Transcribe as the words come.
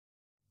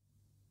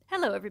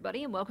Hello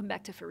everybody and welcome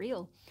back to For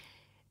Real.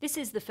 This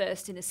is the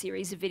first in a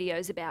series of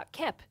videos about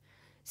Kep.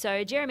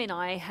 So Jeremy and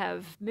I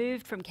have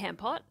moved from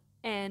Kampot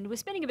and we're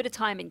spending a bit of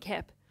time in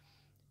Kep.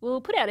 We'll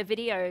put out a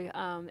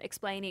video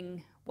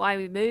explaining why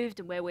we moved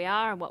and where we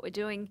are and what we're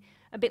doing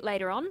a bit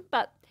later on,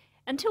 but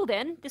until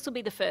then this will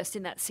be the first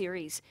in that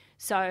series.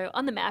 So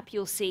on the map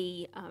you'll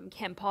see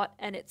Kampot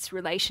and its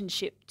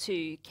relationship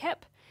to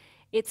Kep.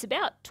 It's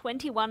about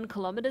 21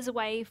 kilometres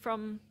away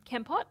from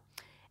Kampot,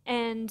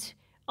 and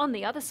on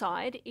the other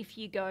side, if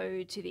you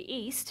go to the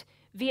east,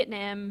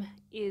 Vietnam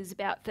is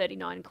about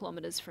 39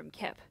 kilometres from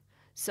Kep.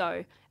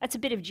 So that's a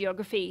bit of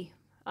geography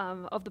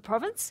of the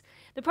province.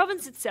 The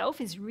province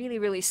itself is really,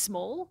 really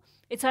small.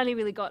 It's only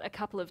really got a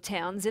couple of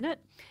towns in it,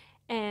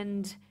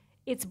 and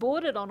it's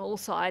bordered on all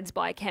sides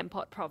by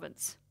Kampot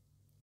province.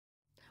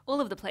 All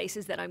of the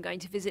places that I'm going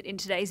to visit in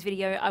today's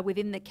video are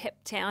within the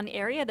Kep town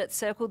area that's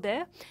circled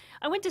there.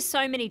 I went to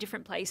so many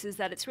different places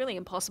that it's really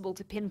impossible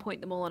to pinpoint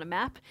them all on a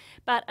map,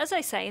 but as I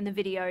say in the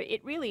video,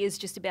 it really is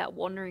just about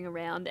wandering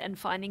around and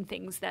finding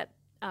things that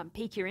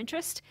pique your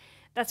interest.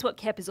 That's what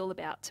Kep is all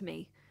about to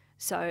me.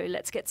 So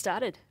let's get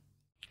started.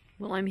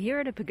 Well, I'm here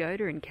at a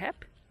pagoda in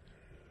Kep,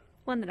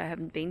 one that I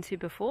haven't been to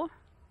before.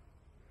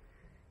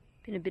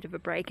 Been a bit of a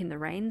break in the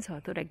rain, so I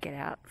thought I'd get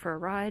out for a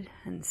ride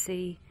and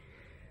see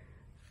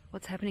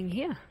what's happening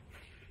here.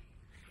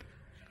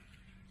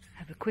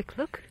 Have a quick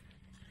look.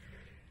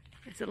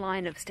 There's a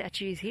line of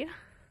statues here.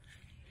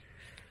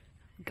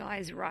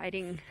 Guys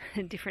riding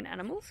different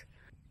animals.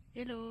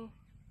 Hello.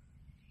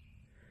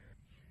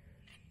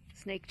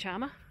 Snake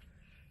charmer.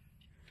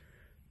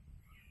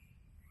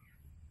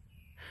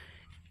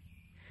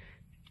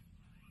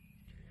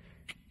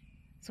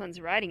 This one's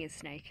riding a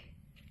snake.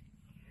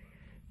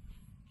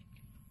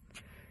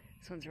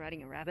 This one's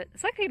riding a rabbit.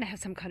 It's like they're going to have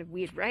some kind of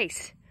weird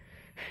race.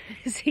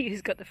 See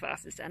who's got the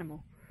fastest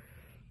animal.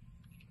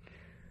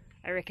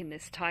 I reckon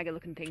this tiger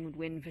looking thing would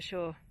win for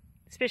sure,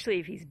 especially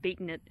if he's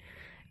beaten it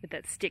with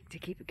that stick to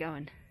keep it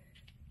going.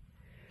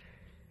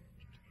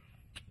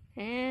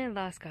 And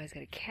last guy's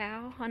got a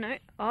cow. I know.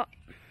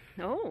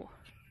 Oh.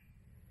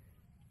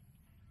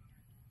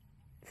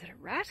 Is it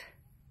a rat?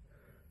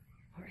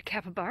 Or a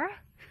capybara?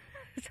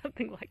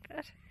 Something like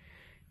that.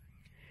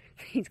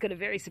 He's got a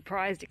very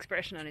surprised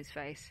expression on his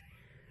face.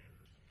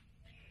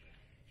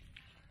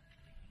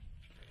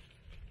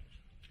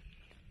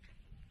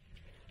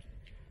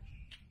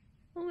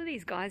 All of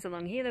these guys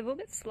along here, they've all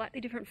got slightly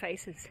different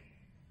faces.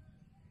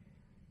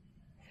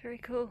 It's very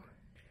cool.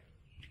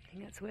 I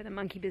think that's where the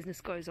monkey business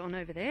goes on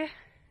over there.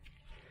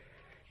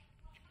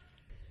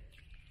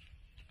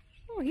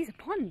 Oh, here's a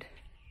pond.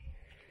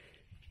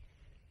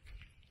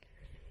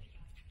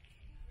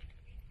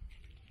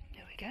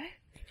 There we go.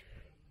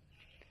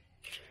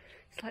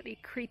 Slightly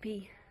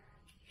creepy,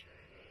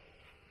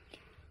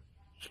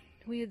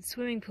 weird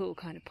swimming pool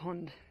kind of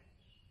pond.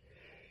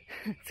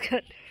 It's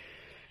got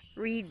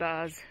reed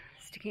bars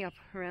sticking up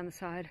around the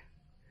side.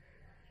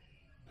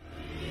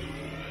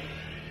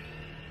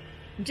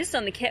 Just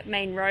on the Kep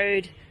main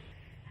road,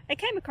 I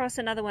came across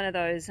another one of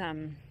those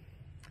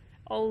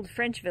old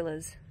French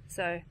villas.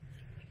 So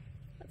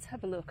let's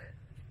have a look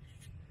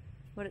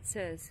what it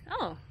says.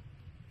 Oh,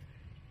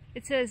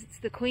 it says it's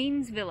the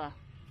Queen's Villa.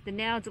 The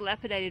now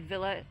dilapidated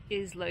villa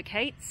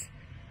locates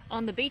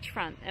on the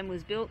beachfront and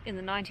was built in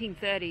the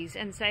 1930s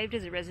and saved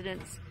as a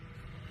residence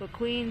for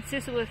Queen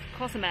Sisawyth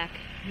Kosamak,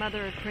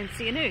 mother of Prince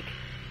Sihanouk.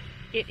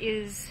 It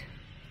is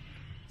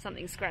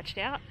something scratched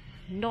out,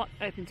 not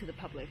open to the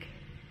public.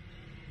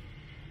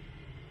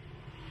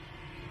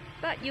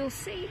 But you'll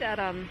see that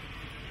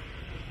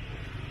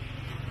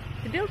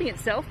the building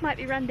itself might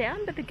be run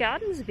down, but the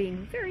gardens are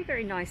being very,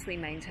 very nicely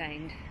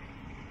maintained.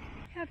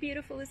 How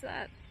beautiful is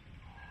that?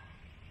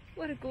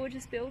 What a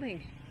gorgeous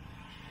building.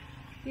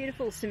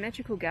 Beautiful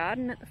symmetrical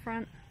garden at the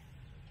front.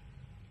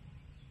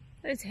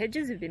 Those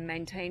hedges have been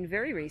maintained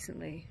very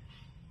recently.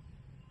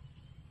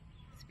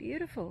 It's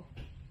beautiful.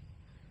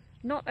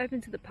 Not open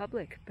to the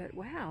public, but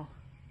wow.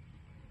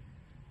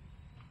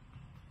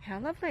 How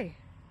lovely.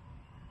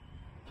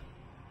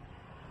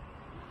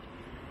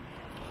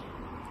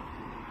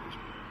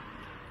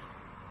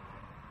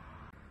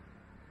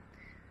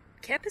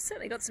 Kep has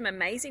certainly got some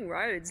amazing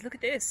roads. Look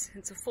at this.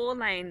 It's a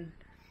 4-lane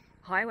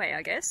highway,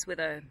 I guess, with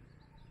an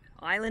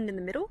island in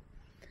the middle.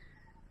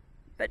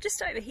 But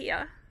just over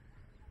here,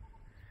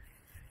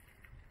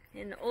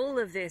 in all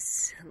of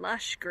this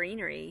lush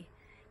greenery,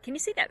 can you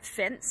see that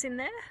fence in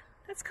there?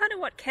 That's kind of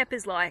what Kep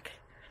is like.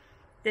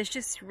 There's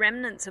just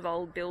remnants of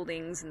old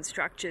buildings and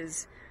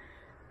structures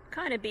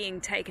kind of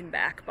being taken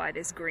back by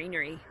this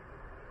greenery.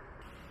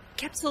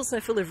 Kep's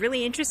also full of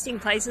really interesting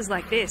places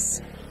like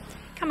this.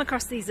 Come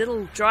across these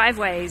little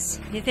driveways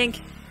and you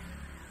think,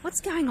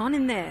 what's going on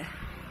in there?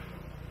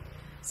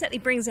 Certainly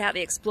brings out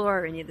the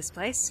explorer in you, this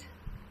place.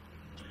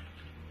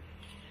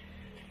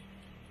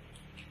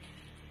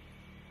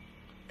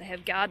 They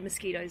have guard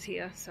mosquitoes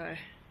here, so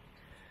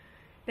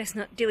best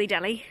not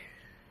dilly-dally.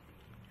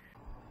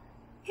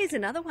 Here's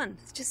another one.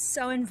 It's just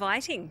so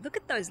inviting. Look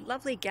at those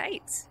lovely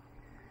gates.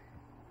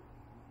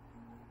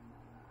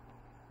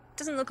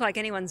 Doesn't look like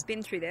anyone's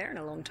been through there in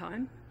a long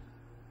time.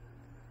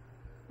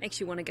 Makes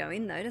you want to go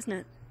in though, doesn't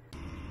it?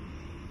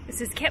 This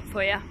is Kep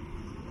for you.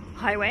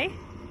 Highway.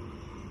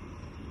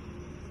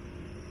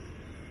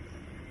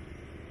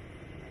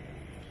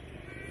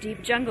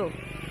 Deep jungle.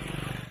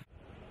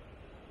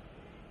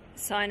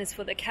 Sign is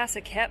for the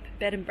Casa Kep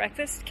Bed and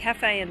Breakfast,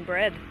 Cafe and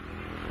Bread.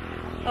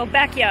 Oh,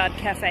 Backyard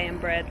Cafe and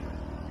Bread.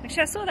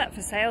 Actually, I saw that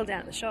for sale down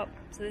at the shop,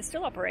 so they're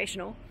still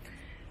operational,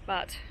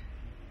 but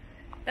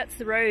that's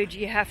the road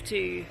you have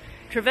to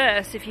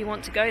traverse if you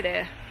want to go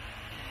there.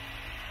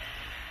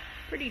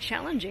 Pretty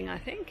challenging, I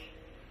think.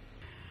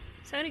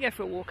 So I'm going to go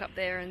for a walk up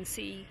there and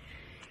see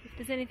if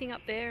there's anything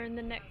up there in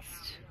the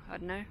next, I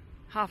don't know,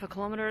 half a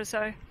kilometre or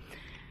so.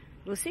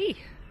 We'll see.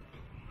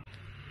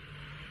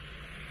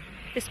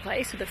 This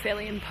place with a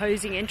fairly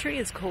imposing entry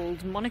is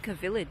called Monica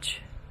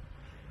Village.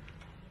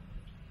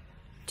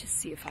 Just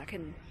see if I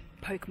can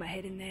poke my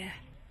head in there.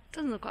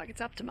 Doesn't look like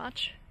it's up to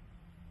much.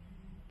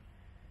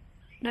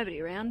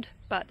 Nobody around,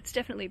 but it's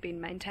definitely been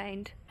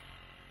maintained.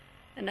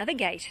 Another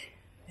gate.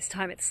 This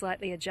time it's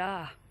slightly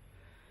ajar.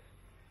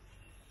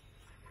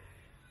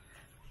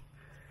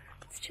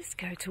 Let's just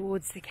go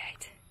towards the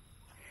gate.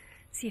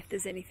 See if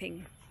there's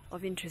anything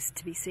of interest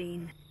to be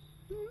seen.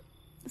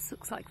 This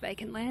looks like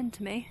vacant land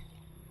to me.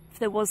 If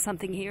there was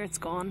something here, it's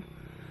gone.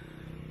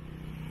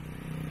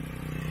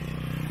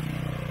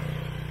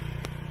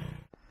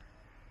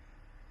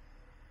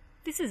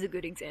 This is a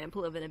good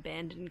example of an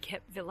abandoned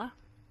Kep villa.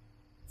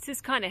 This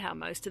is kind of how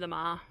most of them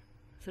are.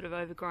 Sort of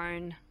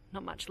overgrown,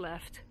 not much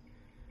left.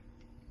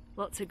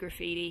 Lots of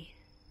graffiti.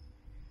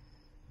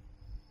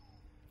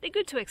 They're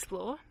good to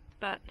explore,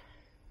 but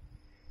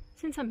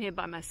since I'm here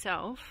by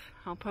myself,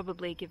 I'll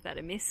probably give that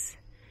a miss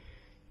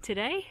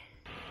today.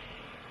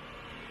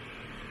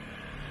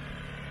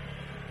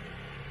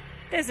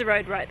 There's the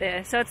road right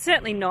there, so it's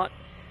certainly not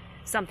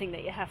something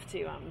that you have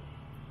to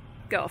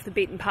go off the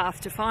beaten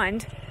path to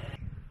find.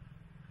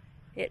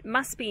 It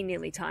must be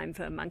nearly time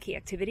for monkey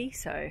activity,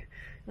 so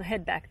we'll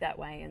head back that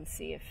way and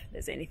see if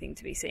there's anything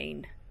to be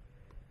seen.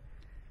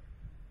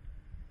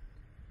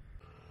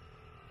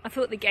 I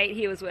thought the gate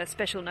here was worth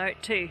special note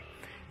too.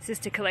 It's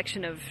just a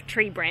collection of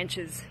tree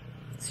branches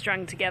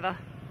strung together.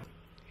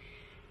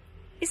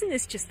 Isn't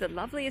this just the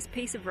loveliest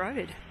piece of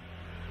road?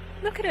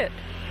 Look at it!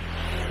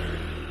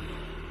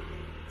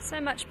 So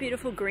much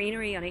beautiful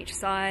greenery on each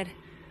side.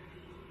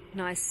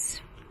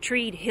 Nice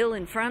treed hill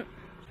in front.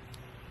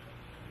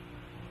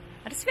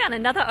 I just found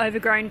another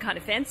overgrown kind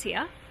of fence here.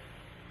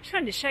 I'm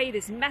trying to show you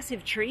this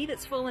massive tree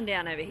that's fallen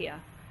down over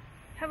here.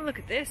 Have a look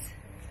at this.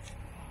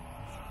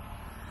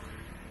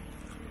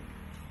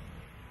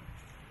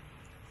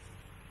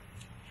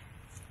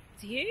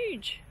 It's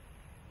huge.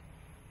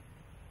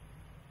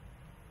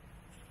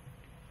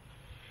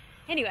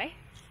 Anyway,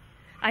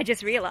 I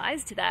just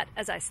realised that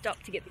as I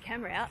stopped to get the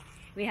camera out,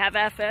 we have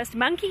our first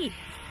monkey.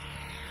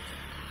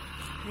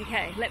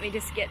 Okay, let me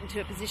just get into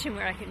a position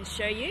where I can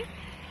show you.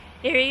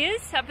 Here he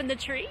is, up in the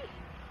tree.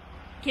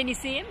 Can you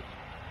see him?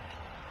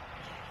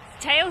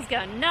 His tail's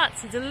going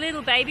nuts. It's a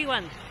little baby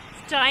one.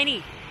 It's tiny.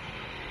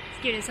 He's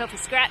giving himself a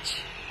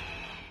scratch.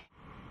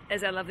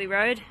 There's our lovely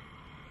road.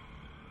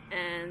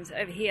 And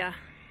over here,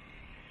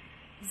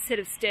 there's a set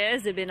of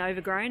stairs that have been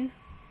overgrown.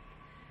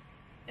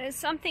 There's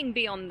something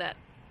beyond that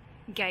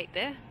gate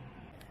there.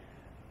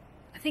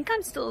 I think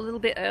I'm still a little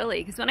bit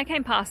early, because when I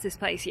came past this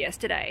place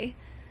yesterday,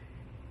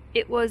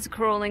 it was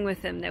crawling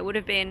with them. There would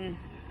have been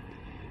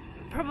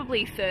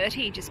probably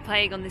 30 just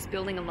playing on this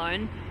building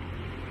alone,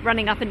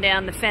 running up and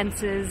down the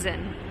fences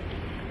and,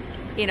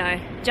 you know,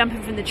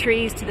 jumping from the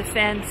trees to the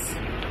fence.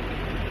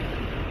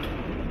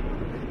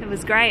 It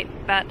was great,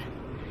 but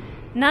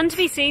none to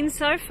be seen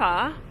so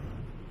far.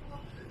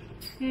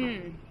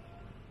 Maybe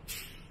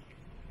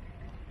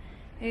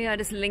I'll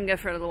just linger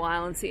for a little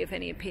while and see if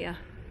any appear.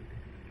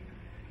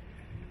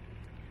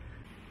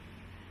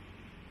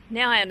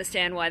 Now I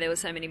understand why there were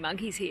so many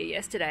monkeys here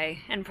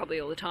yesterday, and probably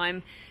all the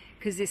time,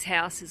 because this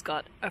house has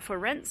got a for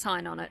rent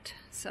sign on it,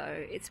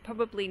 so it's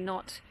probably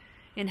not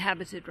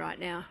inhabited right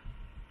now.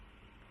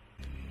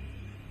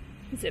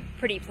 It's a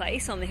pretty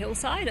place on the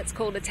hillside. It's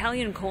called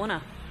Italian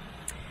Corner,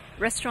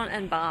 restaurant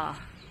and bar.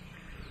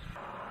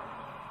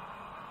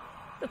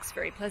 Looks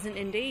very pleasant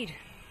indeed.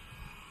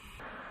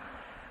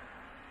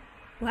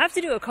 We'll have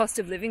to do a cost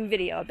of living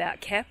video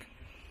about Kep.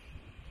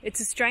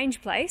 It's a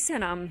strange place,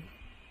 and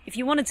if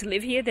you wanted to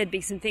live here, there'd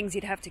be some things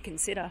you'd have to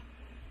consider.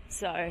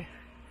 So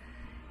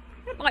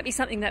it might be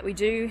something that we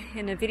do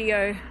in a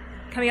video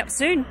coming up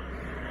soon.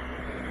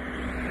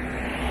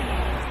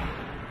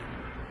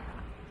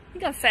 I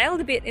think I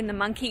failed a bit in the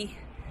monkey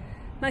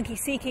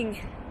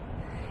seeking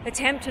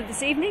attempt of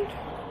this evening.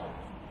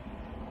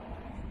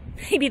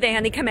 Maybe they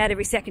only come out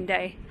every second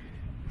day.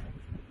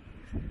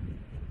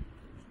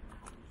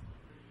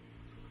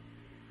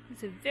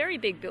 It's a very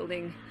big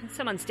building. There's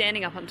someone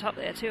standing up on top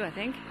there too, I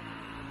think.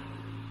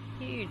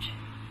 Huge.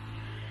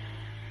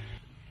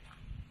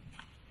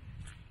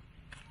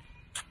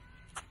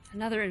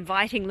 Another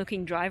inviting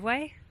looking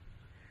driveway.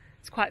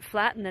 It's quite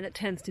flat and then it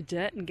turns to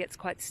dirt and gets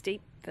quite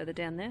steep further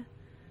down there.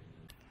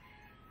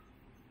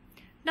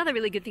 Another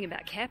really good thing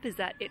about Kep is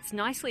that it's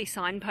nicely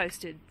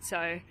signposted,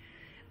 so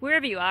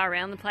wherever you are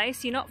around the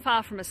place, you're not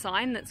far from a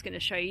sign that's going to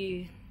show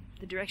you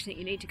the direction that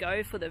you need to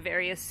go for the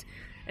various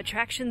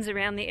attractions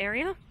around the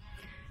area,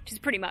 which is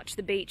pretty much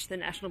the beach, the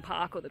national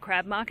park, or the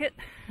crab market.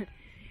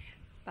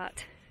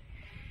 But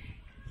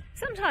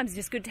sometimes it's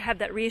just good to have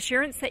that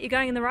reassurance that you're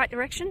going in the right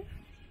direction.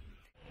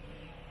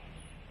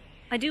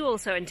 I do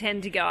also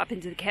intend to go up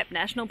into the Kep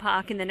National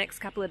Park in the next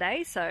couple of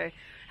days, so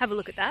have a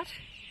look at that.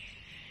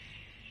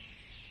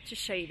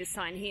 Just show you the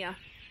sign here.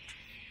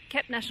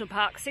 Kep National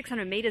Park,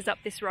 600 metres up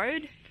this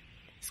road.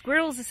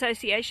 Squirrels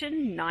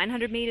Association,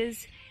 900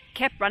 metres.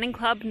 Kep Running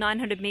Club,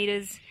 900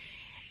 metres.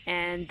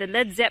 And the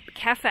Led Zepp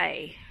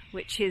Cafe,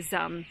 which is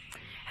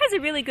has a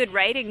really good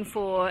rating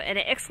for an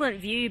excellent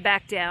view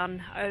back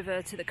down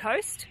over to the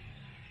coast.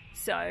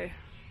 So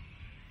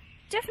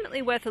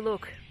definitely worth a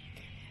look.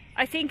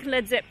 I think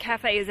Led Zepp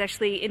Cafe is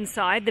actually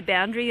inside the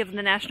boundary of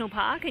the national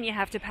park, and you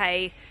have to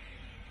pay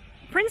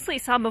a princely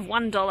sum of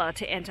 $1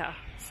 to enter.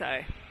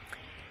 So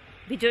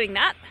be doing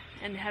that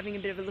and having a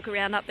bit of a look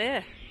around up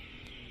there.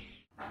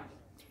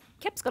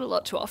 Kep's got a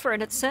lot to offer,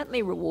 and it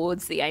certainly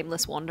rewards the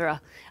aimless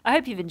wanderer. I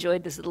hope you've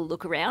enjoyed this little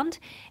look around,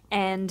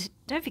 and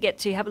don't forget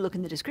to have a look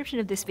in the description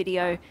of this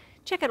video,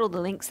 check out all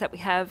the links that we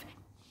have,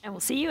 and we'll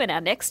see you in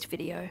our next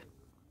video.